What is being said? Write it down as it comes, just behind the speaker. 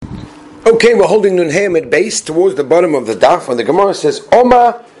Okay, we're holding Nun Hey Amid base towards the bottom of the daf, and the Gemara says,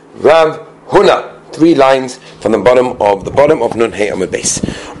 Oma Rav Huna. 3 lines from the bottom of Nun Hey Amid base.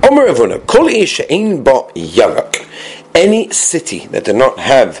 Oma Rav Huna. Kol she'ein ba yarak. Any city that did not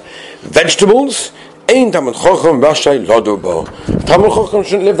have vegetables, ein Talmud Chacham rashai ladu bo. Talmud Chacham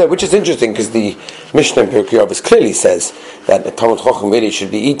shouldn't live there, which is interesting because the Mishnah in Pirkei Avos clearly says that the Talmud Chacham really should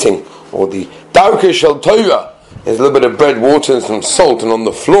be eating, or the Darkei Shel Torah is a little bit of bread, water, and some salt, and on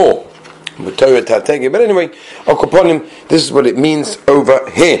the floor. But anyway, this is what it means over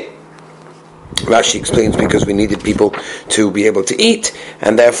here. Rashi explains because we needed people to be able to eat,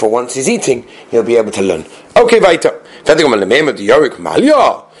 and therefore once he's eating, he'll be able to learn. Okay, weiter.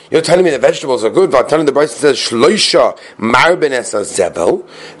 You're telling me the vegetables are good. I'm telling the Bible says Shloisha Marbenes Zebel.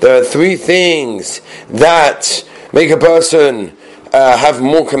 There are 3 things that make a person have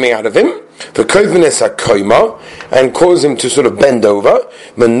more coming out of him. The koivnes koima, and cause him to sort of bend over,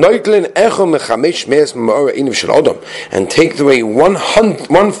 and take away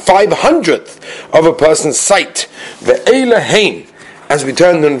 1/500th of a person's sight. As we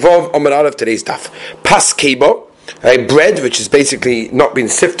turn to involve Omar out of today's daf, pas kebo, a bread which has basically not been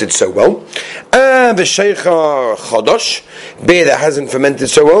sifted so well, and the sheikha chodosh, beer that hasn't fermented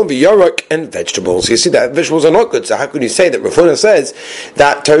so well, the yarak, and vegetables. You see that vegetables are not good, so how can you say that Rav Huna says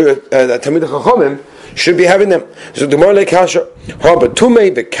that Talmidei Chachamim should be having them? So the more like kasha,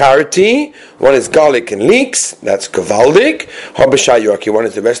 habatume bekarati, one is garlic and leeks, that's kavaldik. Habashayuraki, one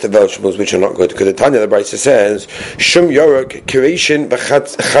is the rest of vegetables which are not good. Because the Tanya, the Brisa says, shum yarak kireshin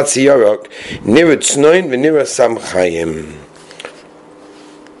b'chatzi yarak nira tznoin v'nira sam chayim.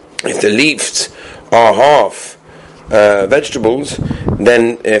 If the leaves are half vegetables,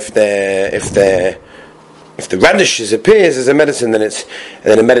 then if the radishes appears as a medicine, then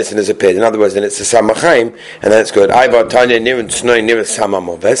a medicine has appeared. In other words, then it's a samachayim, and then it's good.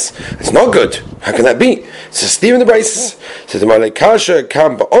 It's not good. How can that be? So Stephen the Braces says, kasha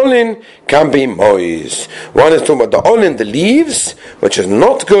can be olin, can be mois. One is talking about the olin, the leaves, which is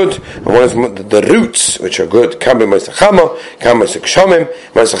not good, and one is the roots, which are good. Can be moisachama, can be moisachshamim.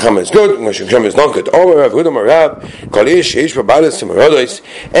 Moisachama is good, moisachshamim is not good.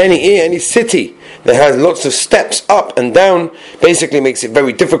 Any city that has lots of steps up and down basically makes it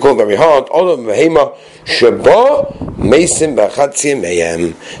very difficult, very hard.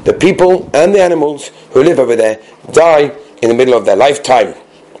 The people and the animals who live over there die in the middle of their lifetime.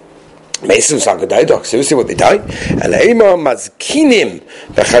 So we see what they die.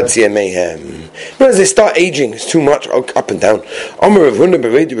 As they start aging, it's too much up and down.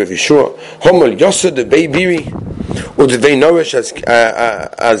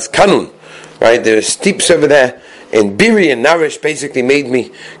 As kanun. Right, there are steeps over there in Biri and Narish, basically made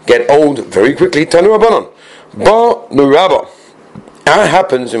me get old very quickly. Tanu Rabbanon. Ba Nuraba. That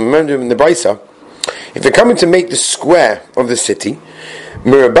happens, and remember in the Brisa, if you're coming to make the square of the city,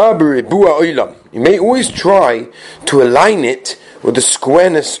 you may always try to align it with the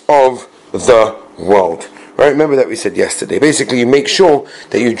squareness of the world. Right, remember that we said yesterday. Basically, you make sure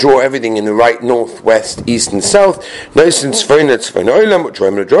that you draw everything in the right north, west, east, and south. Nice and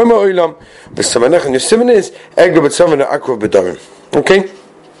okay?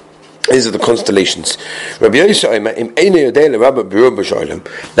 These are the constellations.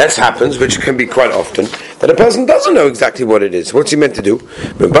 That happens, which can be quite often, that a person doesn't know exactly what it is. What's he meant to do?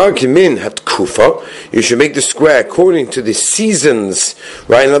 You should make the square according to the seasons,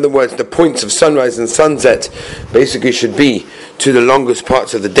 right? In other words, the points of sunrise and sunset basically should be to the longest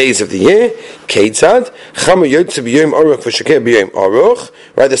parts of the days of the year.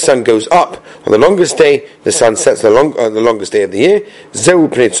 Right, the sun goes up on the longest day, the sun sets on the longest day of the year.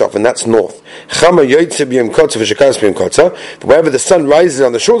 And that's north. Wherever the sun rises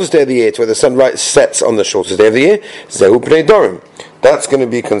on the shortest day of the year to where the sun sets on the shortest day of the year, that's going to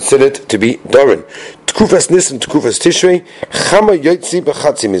be considered to be Dorin. Tkufas Nisan, Tkufas Tishrei, Chama Yotzi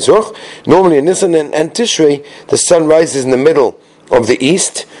B'chatzi Mizroch. Normally in Nisan and Tishrei, the sun rises in the middle of the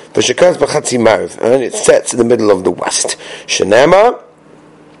east, V'shekaz B'chatzi Marv, and it sets in the middle of the west. Shenema,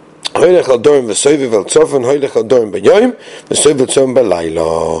 Hoylech al Dorim v'soiviv al Tzofan, Hoylech al Dorim b'yoyim, v'soiviv al Tzofan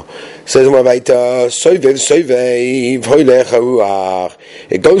b'laylo. Says more weiter, Soiviv, Hoylech ha'ruach.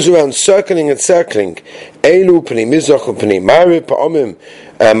 It goes around circling and circling. Elu p'nei mizrach u'p'nei marib, pa'omim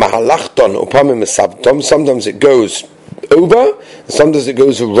mahalachton u'pa'omim esabtom. Sometimes it goes over, and sometimes it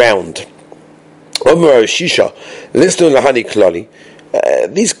goes around. Over Shisha, listen to Lahani Klali.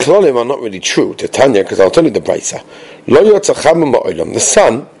 These klolim are not really true to Tanya, because I'll tell you the Brisa. The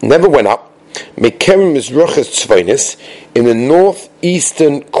sun never went up in the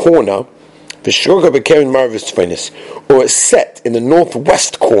northeastern corner or it's set in the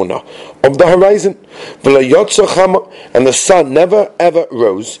northwest corner of the horizon, and the sun never ever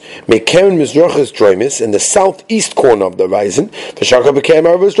rose, in the southeast corner of the horizon,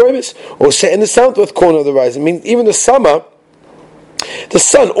 or set in the southwest corner of the horizon. I mean, even the summer, the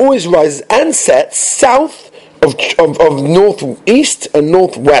sun always rises and sets south of northeast and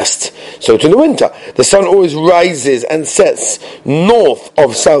northwest. So to the winter, the sun always rises and sets north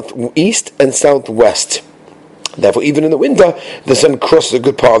of southeast and southwest. Therefore, even in the winter, the sun crosses a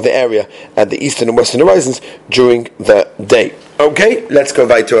good part of the area at the eastern and western horizons during the day. Okay, let's go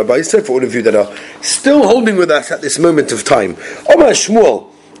right to Rabbi Yosef for all of you that are still holding with us at this moment of time. Omar Shmuel,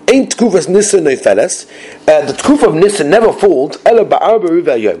 ain't Tkufas Nisan Neifeles. The Tkuf of Nisan never falls. Ela ba'arba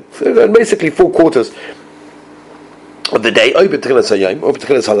rivayom. So basically 4 quarters of the day, or b'tchilas hayom, or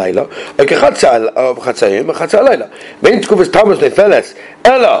b'tchilas halayla, or kechatza hayom, or chatza halayla. Bein tkufas tamas neifeles,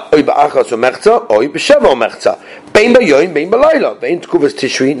 ela or ba'achas or mechza, or b'sheva or mechza. Bein b'yom, bein b'layla. Bein tkufas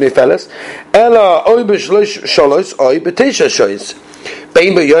tishri neifeles, ela or b'shlosh shalos, or b'teisha shoyis.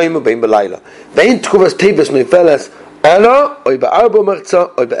 Bein b'yom or bein b'layla. Bein tkufas tevas neifeles, ela or ba'arba mechza,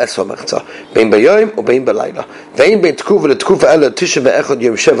 or b'esva mechza. Bein b'yom or bein b'layla. Bein tkufa l'tkufa ela tisha ve'echad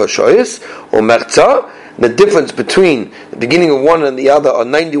yom sheva shoyis, or mechza. The difference between the beginning of one and the other are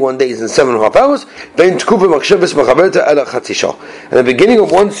 91 days and 7.5 hours. And the beginning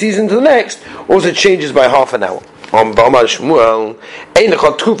of one season to the next also changes by half an hour. But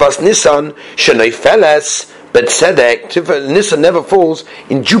Nisan never falls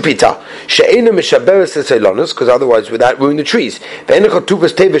in Jupiter, because otherwise without ruining the trees. But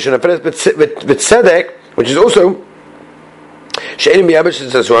which is also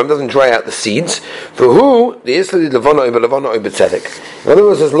doesn't dry out the seeds. For who? In other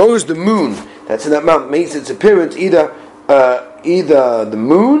words, as long as the moon that's in that mountain makes its appearance, either the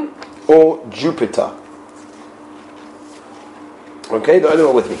moon or Jupiter. Okay,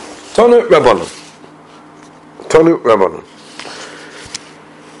 anyone with me? Tonu Rabbanon.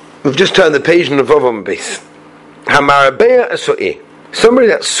 We've just turned the page in the Vavam base. Hamarabeya Asoe, somebody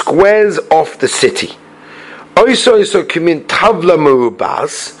that squares off the city. Also kimin tavla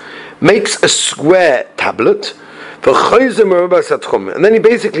merubas, makes a square tablet, and then he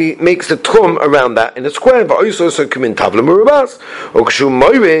basically makes the tchum around that in a square. Also kimin tavla merubas, or kshu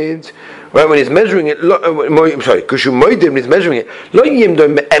moirid, right, when he's measuring it. Kshu moidim when he's measuring it. Lo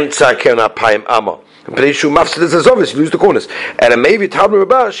yimdom be'emtza kena payim ama. And Pedeshu mafsid is obvious, you lose the corners. And maybe tabla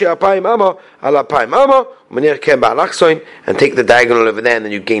merubas she apayim ama ala payim ama. And take the diagonal over there, and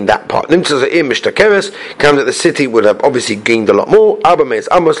then you gain that part. Comes that the city would have obviously gained a lot more. Becomes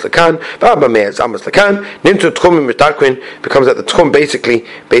that the tchum basically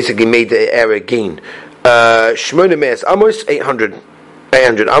made the area gain. 800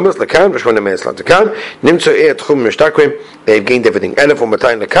 amos lakan, v'shmona me'es lakan. Nimtzo tchum mishtakrim. They've gained everything.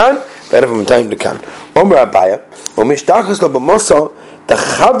 1,200 lakan, 1,200 lakan. Omer Abaya, u'mishtachas lo b'mosa. The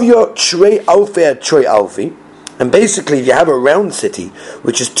Chavya Trei Alfi, and basically if you have a round city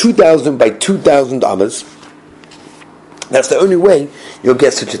which is 2,000 by 2,000 amas, that's the only way you'll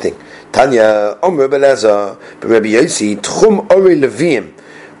get such a thing. Tanya Omer Belezer Rabbi Yossi Tchum Ori Levim,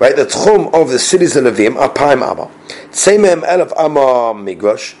 right? The Tchum of the cities of Levim are Paim Amma. Seimem Elef Amma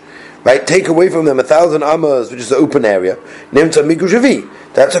Migrash, right? Take away from them 1,000 amas, which is the open area. Nimta Migrash Avi,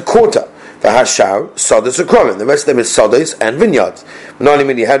 that's a quarter. The Hashar, Sodas Ukramim. The rest of them is Sodas and vineyards. How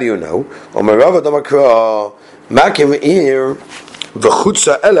do you know? Omerava Damakra Makim Ir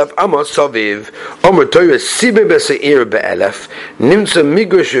V'chutza Elef Amos Saviv Omer Torah Sibe Beseir Be'elef Nimtza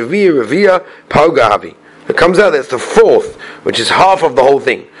Migrash Revia Paugahavi. It comes out that's the fourth, which is half of the whole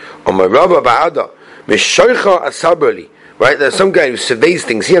thing. Omerava Ba'ada Mishoicha Asabrali. Right? There's some guy who surveys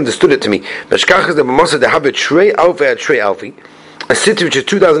things. He understood it to me. Meshkachas the B'mosa they have a Trei Alfi. A city which is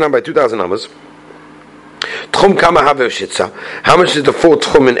 2,000 by 2,000 amas. Tchum kama haver shitza. How much is the 4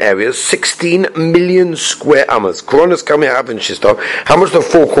 tchumin areas? 16 million square amas. Koronas kama haver shitza. How much the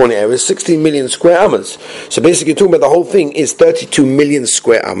 4 corner areas? 16 million square amas. So basically, talking about the whole thing is 32 million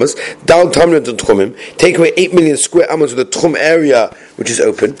square amas. Dal tamrin to tchumim. Take away 8 million square amas of the tchum area which is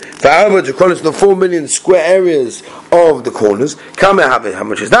open. Va'ava to koronas the 4 million square areas of the corners. Kama haver. How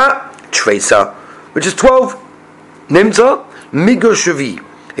much is that? Tresa, which is 12. Nimta. Migroshavi.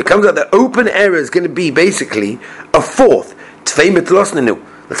 It comes out that open area is going to be basically a fourth.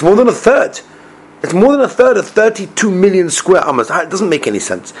 That's more than a third. It's more than a third of 32 million square amas. It doesn't make any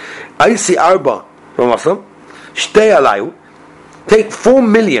sense. I see Arba take 4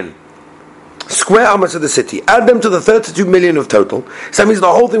 million square amas of the city, add them to the 32 million of total. So that means the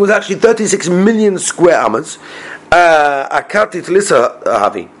whole thing was actually 36 million square amas. Akati Tlisa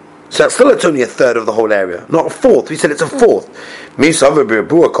Havi. So that's still it's only a third of the whole area, not a fourth. We said it's a fourth. Who's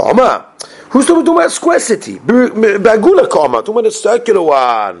talking about a square city? Bagula Kama, talking about a circular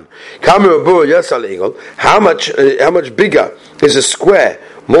one. How much bigger is a square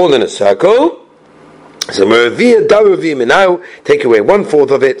more than a circle? So now take away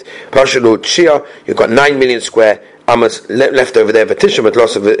 1/4 of it. You've got 9 million square amas left over there. Vatisha but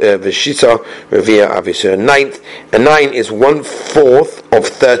loss of Vishisa Revia obviously a ninth. A 9 is 1/4 of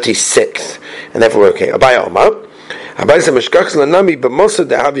 36, and therefore okay. Abaya Omar. We're talking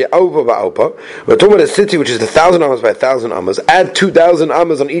about a city which is 1,000 amas by 1,000 amas. Add 2,000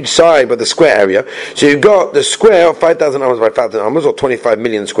 amas on each side by the square area. So you've got the square of 5,000 amas by 5,000 amas, or 25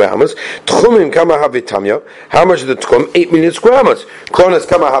 million square amas. How much is the tchum? 8 million square amas. Corners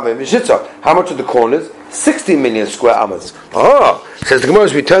how much are the corners? 60 million square amas. Says the Gemara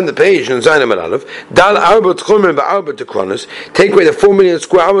as we turn the page in Zainam Aleph, Dal Arba Tchumen Ba'arba Tekronos, take away the 4 million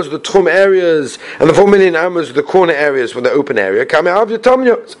square amas of the Tchum areas and the 4 million amas of the corner areas from the open area.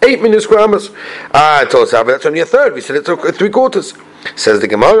 It's 8 million square amas. Told us that's only a third. We said it's 3/4. Says the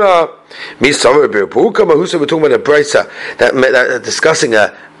Gemara, we're talking about a brisa that discussing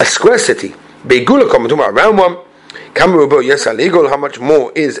a square city. Beigula, we're talking about a round one. How much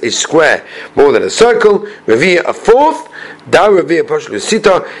more is a square more than a circle? Revia a fourth.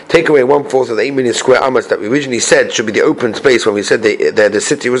 Take away 1/4 of the 8 million square amas that we originally said should be the open space when we said the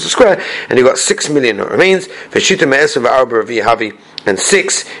city was a square, and you got 6 million that remains. And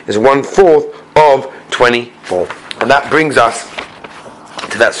 6 is 1/4 of 24, and that brings us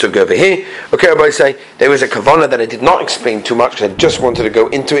to that sugya over here. Okay, everybody say there was a kavanah that I did not explain too much. I just wanted to go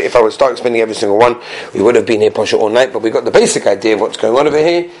into it. If I would start explaining every single one, we would have been here all night. But we got the basic idea of what's going on over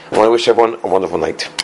here. I want to wish everyone a wonderful night.